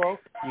Buffalo.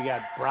 You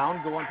got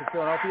Brown going to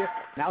Philadelphia.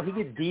 Now he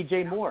gets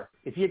DJ Moore.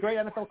 Is he a great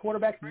NFL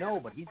quarterback?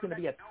 No, but he's going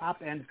to be a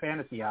top-end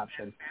fantasy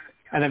option.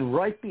 And then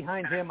right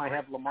behind him, I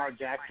have Lamar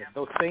Jackson.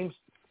 Those same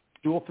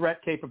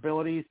dual-threat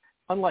capabilities,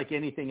 unlike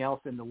anything else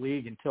in the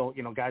league until,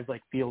 guys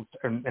like Fields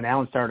and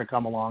Allen started to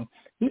come along.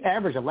 He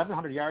averaged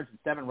 1,100 yards and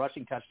 7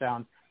 rushing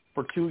touchdowns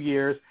for 2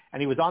 years,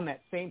 and he was on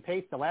that same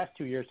pace the last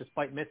 2 years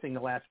despite missing the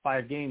last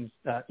 5 games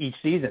each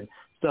season.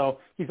 So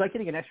he's like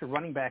getting an extra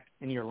running back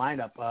in your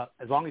lineup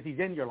as long as he's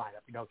in your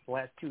lineup, for the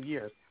last 2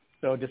 years.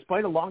 So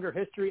despite a longer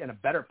history and a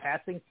better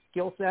passing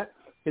skill set,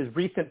 his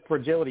recent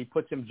fragility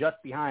puts him just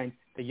behind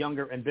the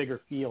younger and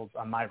bigger Fields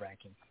on my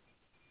ranking.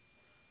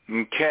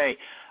 Okay.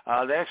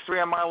 The next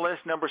 3 on my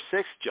list, number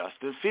 6,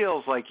 Justin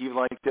Fields. Like you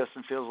like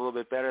Justin Fields a little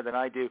bit better than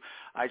I do.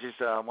 I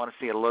just want to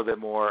see a little bit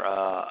more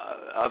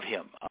of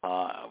him.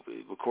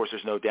 Of course,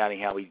 there's no doubting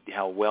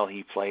how well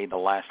he played the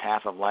last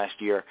half of last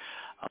year.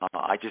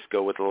 I just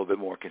go with a little bit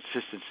more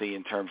consistency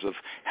in terms of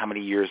how many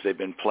years they've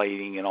been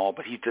playing and all,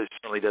 but he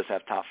certainly does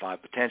have top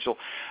 5 potential.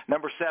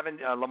 Number 7,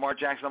 Lamar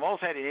Jackson. I've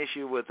always had an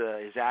issue with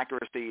his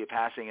accuracy,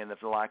 passing, and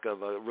the lack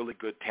of a really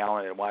good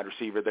talent at wide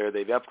receiver there.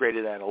 They've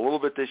upgraded that a little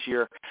bit this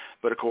year,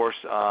 but of course,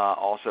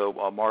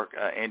 also Mark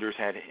Andrews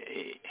had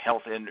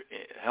health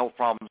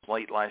problems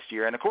late last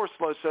year, and of course,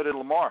 so did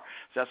Lamar.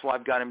 So that's why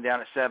I've got him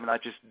down at 7. I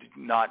just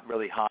not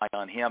really high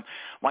on him.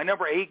 My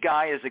number 8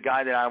 guy is a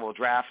guy that I will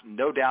draft,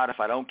 no doubt, if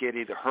I don't get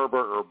either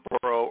Herbert or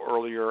Burrow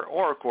earlier,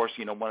 or of course,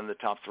 one of the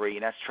top 3,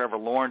 and that's Trevor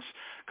Lawrence,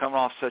 coming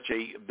off such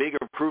a big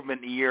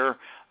improvement year.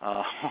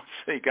 Once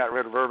they got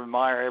rid of Urban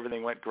Meyer,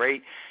 everything went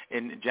great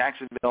in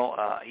Jacksonville.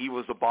 He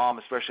was the bomb,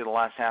 especially the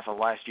last half of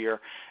last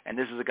year, and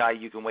this is a guy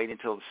you can wait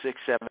until the 6th,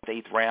 7th,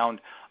 8th round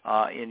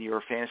in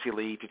your fantasy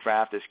league to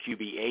draft as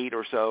QB 8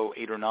 or so,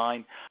 8 or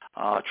 9.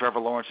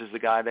 Trevor Lawrence is the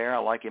guy there. I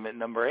like him at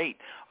number 8.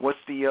 What's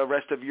the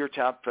rest of your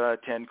top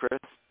 10, Chris?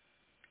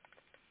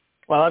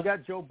 Well, I've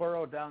got Joe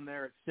Burrow down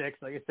there at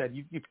 6. Like I said,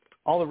 you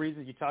all the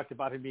reasons you talked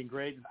about him being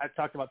great. I've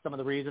talked about some of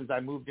the reasons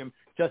I moved him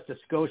just a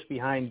skosh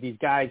behind these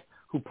guys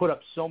who put up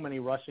so many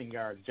rushing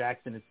yards,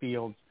 Jackson and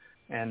Fields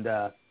and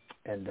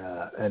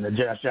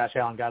Josh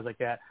Allen, guys like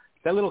that.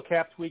 That little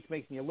cap tweak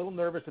makes me a little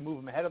nervous to move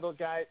him ahead of those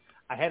guys.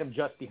 I had him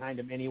just behind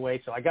him anyway,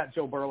 so I got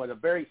Joe Burrow at a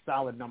very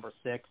solid number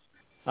 6.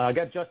 I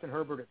got Justin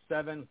Herbert at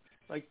 7.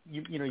 Like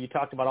you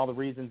talked about all the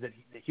reasons that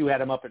you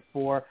had him up at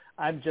 4.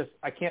 I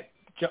can't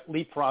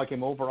leapfrog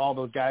him over all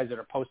those guys that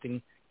are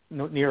posting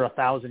near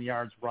 1,000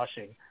 yards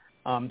rushing.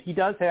 He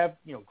does have,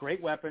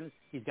 great weapons.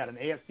 He's got an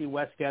AFC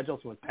West schedule,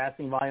 so his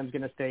passing volume is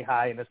going to stay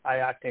high in this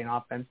high-octane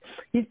offense.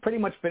 He's pretty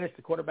much finished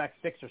the quarterback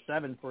 6 or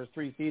 7 for his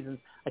 3 seasons.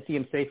 I see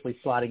him safely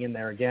slotting in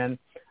there again.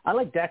 I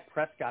like Dak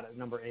Prescott at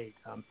number 8.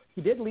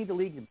 He did lead the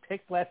league in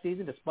picks last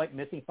season despite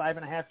missing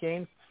 5.5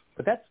 games,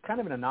 but that's kind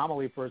of an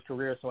anomaly for his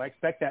career, so I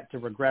expect that to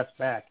regress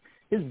back.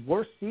 His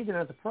worst season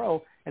as a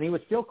pro, and he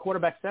was still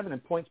quarterback 7 in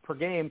points per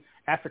game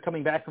after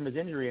coming back from his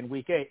injury in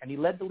Week 8, and he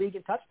led the league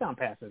in touchdown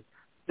passes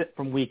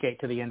from Week 8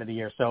 to the end of the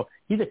year. So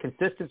he's a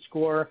consistent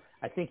scorer.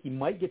 I think he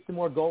might get some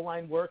more goal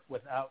line work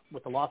with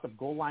the loss of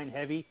goal line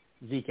heavy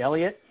Zeke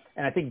Elliott,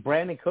 and I think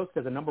Brandon Cooks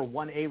as a number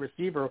 1A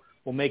receiver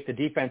will make the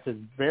defenses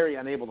very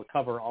unable to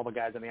cover all the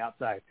guys on the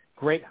outside.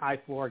 Great high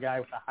floor guy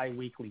with a high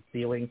weekly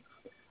ceiling.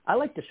 I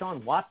like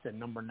Deshaun Watson,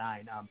 number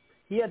 9.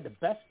 He had the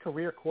best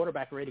career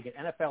quarterback rating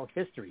in NFL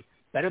history,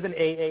 better than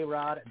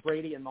Rod,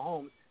 Brady, and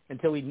Mahomes,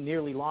 until he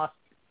nearly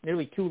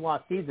 2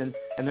 lost seasons,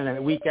 and then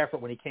a weak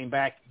effort when he came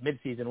back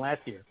midseason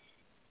last year.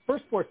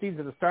 First 4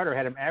 seasons as a starter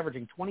had him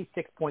averaging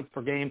 26 points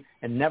per game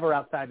and never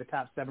outside the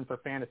top 7 for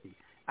fantasy.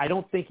 I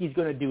don't think he's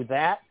going to do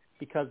that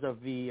because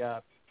of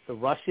the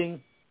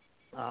rushing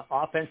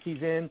offense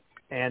he's in,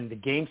 and the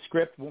game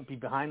script won't be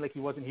behind like he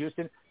was in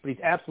Houston, but he's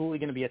absolutely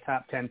going to be a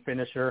top 10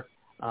 finisher,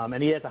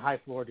 and he has a high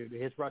floor due to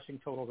his rushing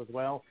totals as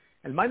well.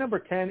 And my number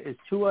 10 is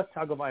Tua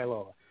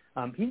Tagovailoa.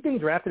 He's being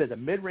drafted as a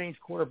mid-range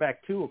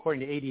quarterback, too,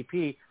 according to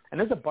ADP, and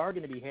there's a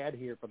bargain to be had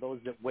here for those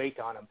that wait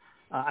on him.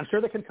 I'm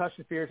sure the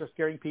concussion fears are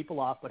scaring people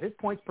off, but his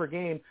points per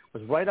game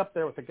was right up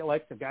there with the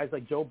likes of guys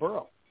like Joe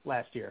Burrow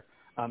last year.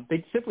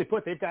 They simply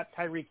put, they've got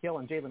Tyreek Hill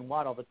and Jalen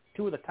Waddle, the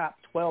two of the top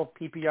 12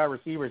 PPR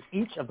receivers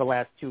each of the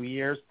last 2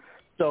 years.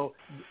 So,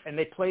 and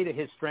they play to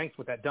his strengths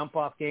with that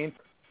dump-off game.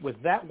 With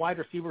that wide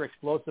receiver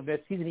explosiveness,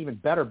 he's an even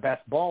better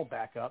best ball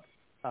backup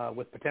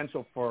with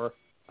potential for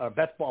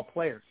best ball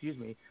player,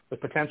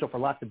 with potential for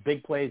lots of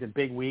big plays and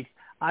big weeks.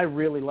 I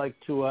really like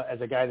Tua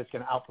as a guy that's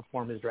going to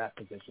outperform his draft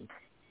position.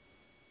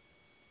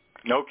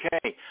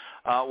 Okay.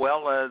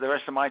 The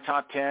rest of my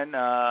top 10,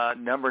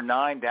 number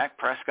 9, Dak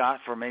Prescott,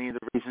 for many of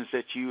the reasons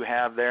that you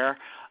have there.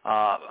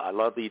 I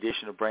love the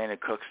addition of Brandon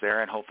Cooks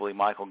there, and hopefully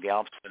Michael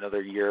Gallup's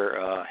another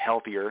year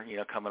healthier,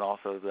 coming off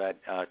of that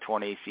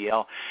torn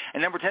ACL.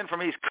 And number 10 for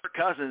me is Kirk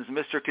Cousins,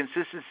 Mr.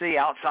 Consistency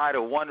outside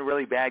of one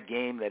really bad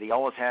game that he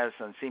always has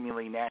on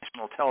seemingly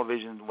national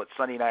television, with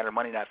Sunday night or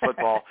Monday Night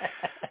Football,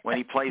 when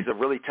he plays a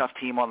really tough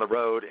team on the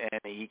road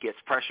and he gets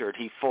pressured.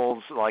 He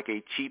folds like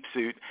a cheap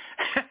suit,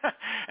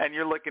 and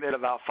you're looking at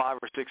about 5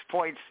 or 6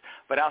 points.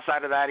 But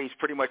outside of that, he's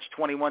pretty much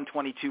 21,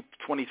 22,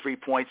 23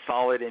 points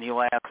solid, and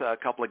he'll have a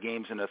couple of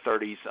games in the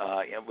 30s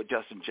with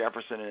Justin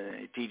Jefferson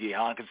and T.J.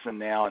 Hawkinson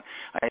now. And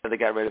I know they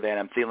got rid of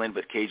Adam Thielen,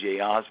 but K.J.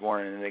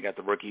 Osborne, and they got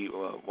the rookie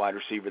wide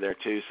receiver there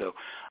too. So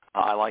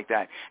I like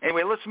that.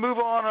 Anyway, let's move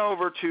on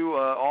over to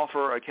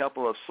offer a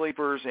couple of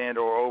sleepers and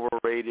or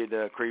overrated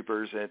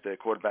creepers at the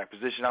quarterback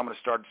position. I'm going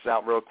to start this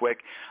out real quick.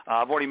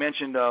 I've already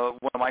mentioned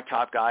one of my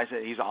top guys.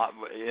 He's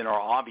in our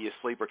obvious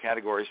sleeper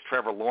categories,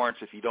 Trevor Lawrence.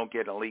 If you don't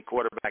get an elite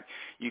quarterback,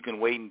 you can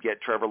wait and get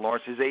Trevor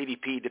Lawrence. His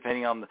ADP,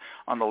 depending on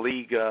the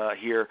league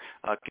here,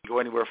 can go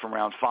anywhere from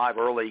round 5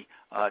 early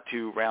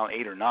to round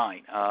 8 or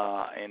 9.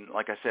 And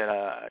like I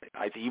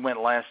said, he went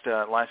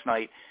last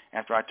night.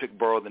 After I took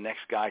Burrow, the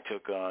next guy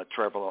took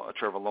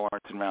Trevor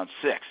Lawrence in round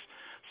 6.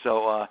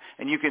 So,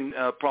 and you can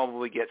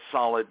probably get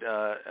solid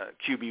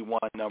QB1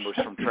 numbers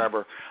from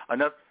Trevor.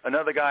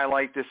 Another guy I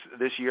like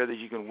this year that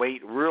you can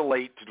wait real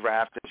late to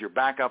draft as your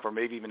backup, or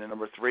maybe even a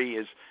number 3,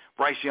 is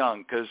Bryce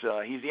Young, because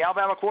he's the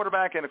Alabama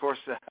quarterback, and of course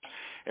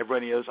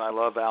everybody knows I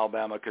love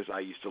Alabama because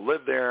I used to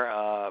live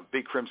there.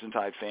 Big Crimson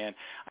Tide fan.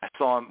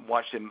 I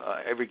watched him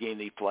every game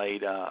that he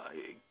played.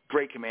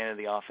 Great command of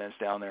the offense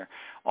down there.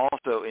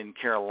 Also in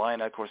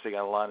Carolina, of course, they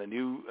got a lot of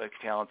new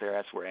talent there.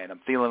 That's where Adam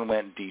Thielen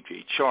went,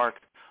 DJ Chark,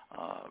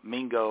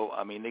 Mingo.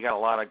 I mean, they got a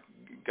lot of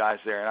guys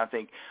there, and I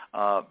think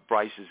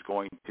Bryce is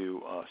going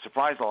to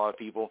surprise a lot of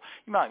people.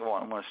 You might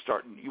want to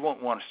start. You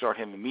won't want to start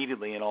him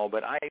immediately and all,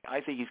 but I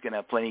think he's going to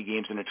have plenty of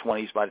games in the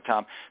 20s by the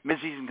time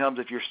midseason comes.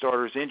 If your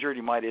starter is injured,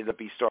 you might end up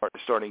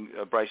starting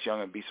Bryce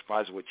Young and be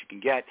surprised at what you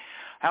can get.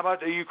 How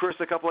about you, Chris?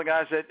 A couple of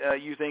guys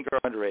that you think are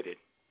underrated.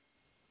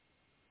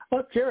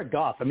 Well, Jared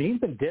Goff. I mean,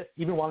 he's been dissed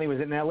even while he was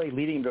in L.A.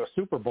 leading to a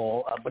Super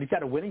Bowl, but he's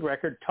got a winning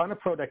record, ton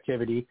of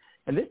productivity,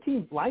 and this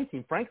Lions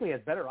team, frankly,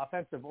 has better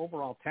offensive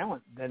overall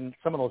talent than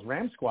some of those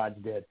Rams squads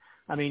did.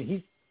 I mean,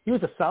 he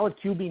was a solid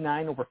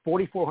QB9, over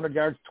 4,400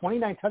 yards,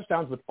 29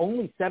 touchdowns with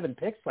only 7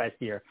 picks last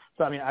year.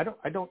 So, I mean, I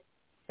don't,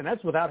 and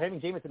that's without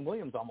having Jamison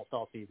Williams almost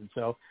all season.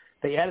 So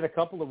they added a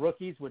couple of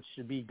rookies, which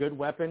should be good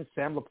weapons,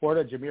 Sam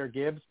Laporta, Jahmyr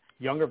Gibbs,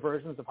 younger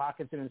versions of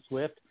Hawkinson and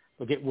Swift.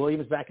 They'll get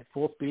Williams back at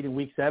full speed in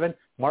Week 7.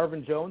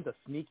 Marvin Jones, a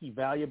sneaky,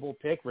 valuable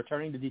pick,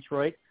 returning to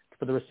Detroit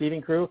for the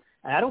receiving crew.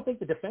 And I don't think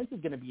the defense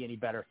is going to be any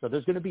better, so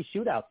there's going to be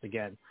shootouts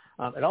again.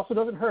 It also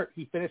doesn't hurt.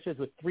 He finishes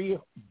with 3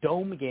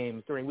 dome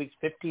games during Weeks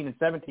 15 and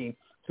 17,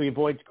 so he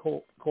avoids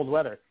cold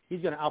weather.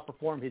 He's going to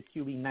outperform his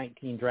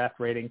QB19 draft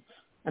rating.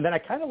 And then I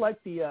kind of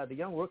like the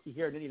young rookie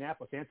here in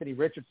Indianapolis, Anthony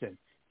Richardson.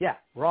 Yeah,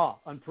 raw,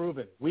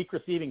 unproven, weak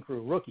receiving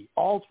crew, rookie,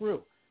 all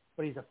true.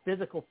 But he's a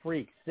physical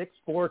freak, 6'4",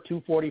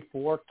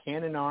 244,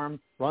 cannon arm,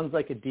 runs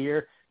like a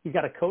deer. He's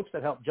got a coach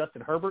that helped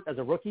Justin Herbert as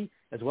a rookie,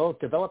 as well as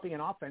developing an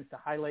offense to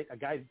highlight a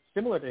guy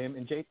similar to him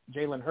in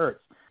Jalen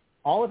Hurts.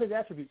 All of his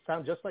attributes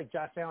sound just like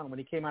Josh Allen when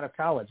he came out of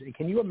college. And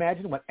can you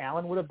imagine what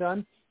Allen would have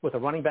done with a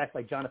running back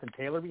like Jonathan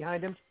Taylor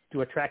behind him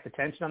to attract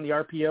attention on the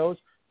RPOs?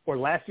 Or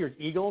last year's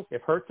Eagles,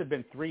 if Hurts had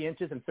been 3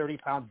 inches and 30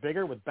 pounds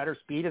bigger with better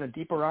speed and a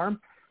deeper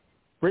arm?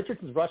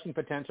 Richardson's rushing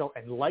potential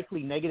and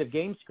likely negative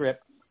game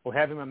script will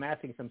have him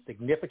amassing some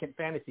significant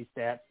fantasy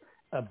stats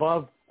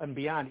above and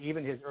beyond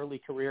even his early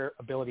career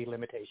ability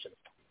limitations.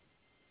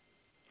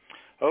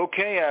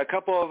 Okay, a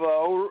couple of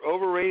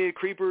overrated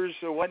creepers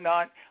or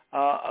whatnot.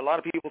 a lot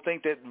of people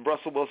think that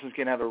Russell Wilson's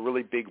going to have a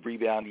really big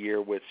rebound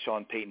year with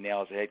Sean Payton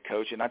now as the head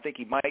coach, and I think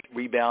he might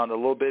rebound a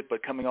little bit,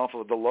 but coming off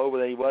of the low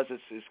that he was,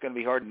 it's going to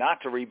be hard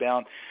not to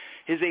rebound.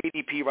 His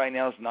ADP right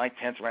now is 9th,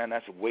 10th round.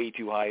 That's way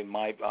too high in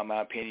my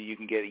opinion. You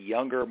can get a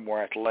younger,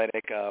 more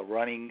athletic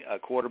running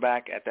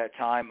quarterback at that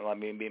time. I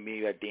mean,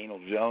 maybe Daniel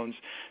Jones.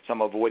 So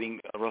I'm avoiding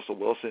Russell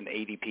Wilson,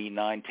 ADP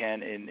 9,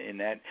 10 in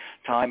that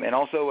time. And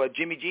also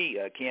Jimmy G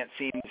can't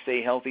seem to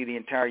stay healthy the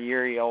entire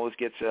year. He always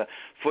gets a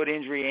foot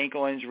injury,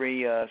 ankle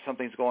injury.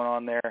 Something's going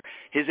on there.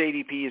 His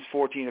ADP is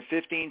 14 or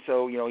 15,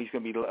 so he's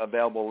going to be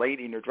available late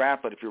in your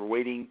draft. But if you're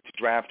waiting to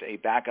draft a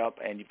backup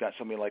and you've got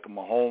somebody like a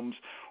Mahomes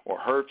or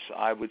Hurts,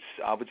 I would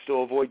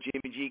still avoid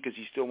Jimmy G because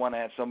you still want to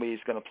have somebody who's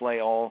going to play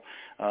all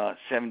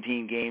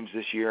 17 games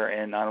this year,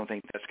 and I don't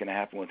think that's going to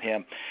happen with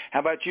him.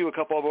 How about you? A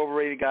couple of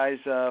overrated guys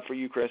for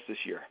you, Chris, this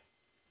year.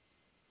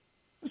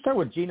 Let's start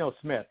with Geno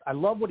Smith. I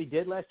love what he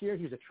did last year.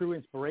 He was a true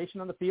inspiration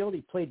on the field.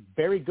 He played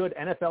very good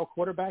NFL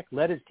quarterback,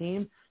 led his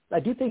team. I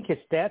do think his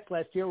stats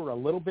last year were a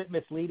little bit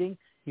misleading.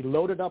 He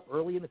loaded up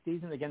early in the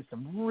season against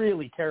some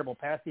really terrible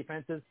pass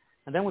defenses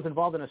and then was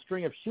involved in a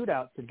string of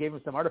shootouts that gave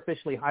him some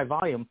artificially high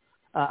volume.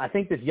 I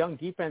think this young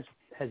defense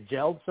has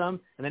gelled some,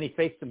 and then he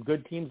faced some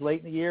good teams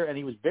late in the year, and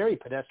he was very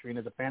pedestrian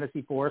as a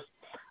fantasy force.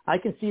 I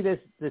can see this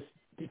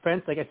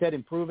defense, like I said,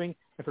 improving,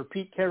 and for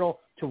Pete Carroll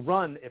to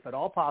run, if at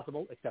all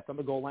possible, except on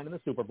the goal line in the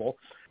Super Bowl.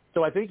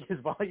 So I think his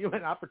volume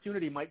and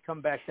opportunity might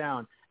come back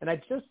down. And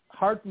it's just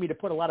hard for me to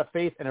put a lot of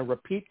faith in a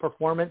repeat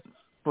performance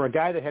for a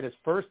guy that had his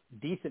first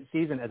decent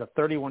season as a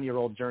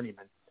 31-year-old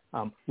journeyman.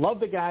 Love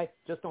the guy,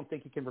 just don't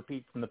think he can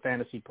repeat from the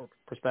fantasy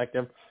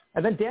perspective.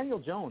 And then Daniel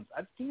Jones,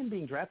 I've seen him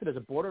being drafted as a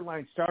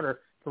borderline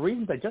starter for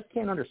reasons I just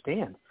can't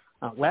understand.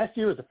 Last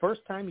year was the first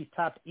time he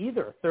topped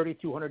either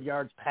 3,200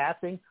 yards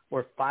passing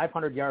or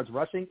 500 yards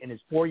rushing in his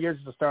 4 years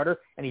as a starter,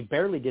 and he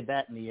barely did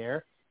that in the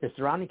air. His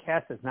surrounding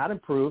cast has not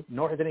improved,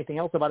 nor has anything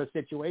else about his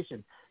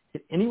situation.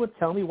 Can anyone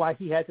tell me why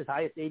he has his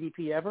highest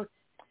ADP ever?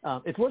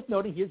 It's worth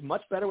noting he is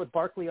much better with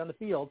Barkley on the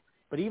field,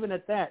 but even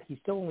at that, he's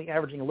still only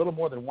averaging a little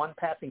more than one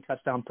passing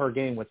touchdown per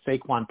game with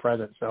Saquon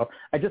present. So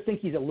I just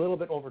think he's a little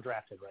bit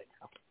overdrafted right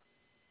now.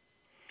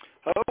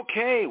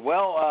 Okay,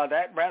 well,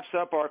 that wraps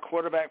up our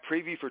quarterback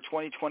preview for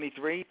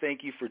 2023.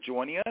 Thank you for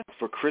joining us.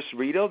 For Chris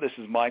Rito, this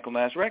is Michael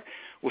Nazarek.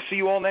 We'll see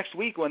you all next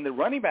week when the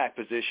running back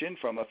position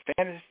from a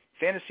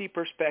fantasy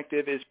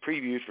perspective is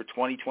previewed for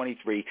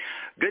 2023.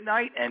 Good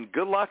night and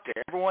good luck to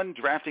everyone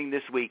drafting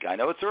this week. I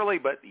know it's early,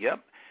 but,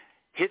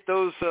 hit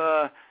those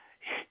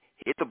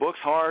hit the books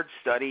hard,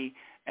 study,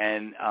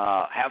 and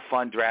have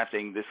fun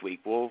drafting this week.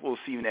 We'll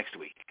see you next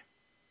week.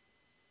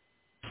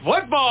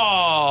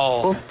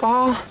 Football,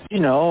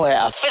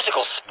 a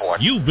physical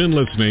sport. You've been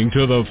listening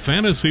to the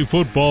Fantasy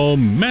Football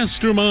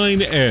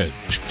Mastermind Edge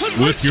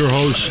with your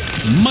host,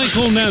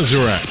 Michael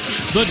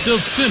Nazarek, the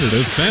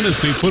definitive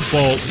fantasy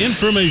football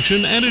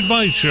information and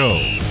advice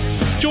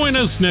show. Join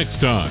us next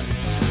time.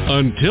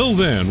 Until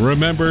then,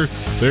 remember,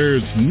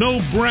 there's no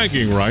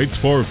bragging rights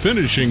for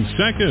finishing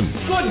second.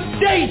 Good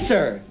day,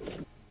 sir.